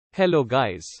Hello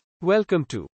guys. Welcome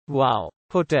to Wow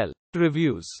Hotel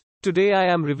Reviews. Today I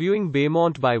am reviewing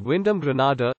Baymont by Wyndham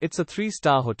Grenada. It's a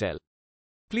 3-star hotel.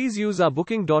 Please use our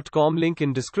booking.com link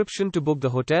in description to book the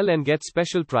hotel and get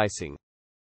special pricing.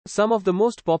 Some of the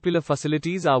most popular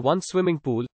facilities are one swimming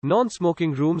pool,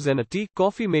 non-smoking rooms and a tea,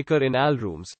 coffee maker in all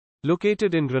rooms.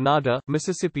 Located in Grenada,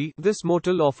 Mississippi, this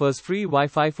motel offers free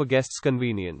Wi-Fi for guests'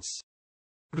 convenience.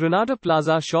 Grenada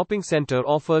Plaza Shopping Center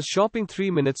offers shopping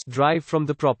 3 minutes drive from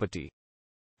the property.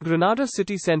 Grenada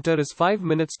City Center is 5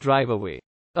 minutes drive away.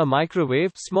 A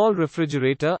microwave, small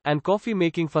refrigerator, and coffee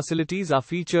making facilities are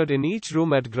featured in each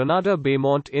room at Grenada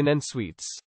Baymont Inn Suites.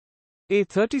 A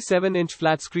 37-inch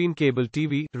flat-screen cable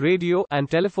TV, radio, and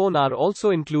telephone are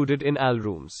also included in all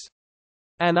rooms.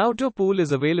 An outdoor pool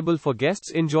is available for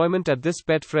guests' enjoyment at this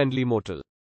pet-friendly motel.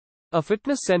 A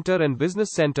fitness center and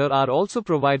business center are also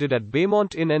provided at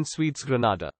Baymont Inn Suites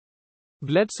Grenada.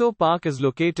 Bledsoe Park is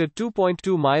located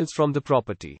 2.2 miles from the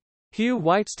property. Hugh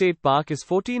White State Park is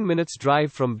 14 minutes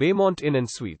drive from Baymont Inn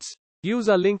Suites. Use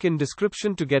our link in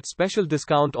description to get special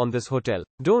discount on this hotel.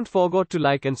 Don't forget to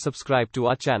like and subscribe to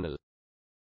our channel.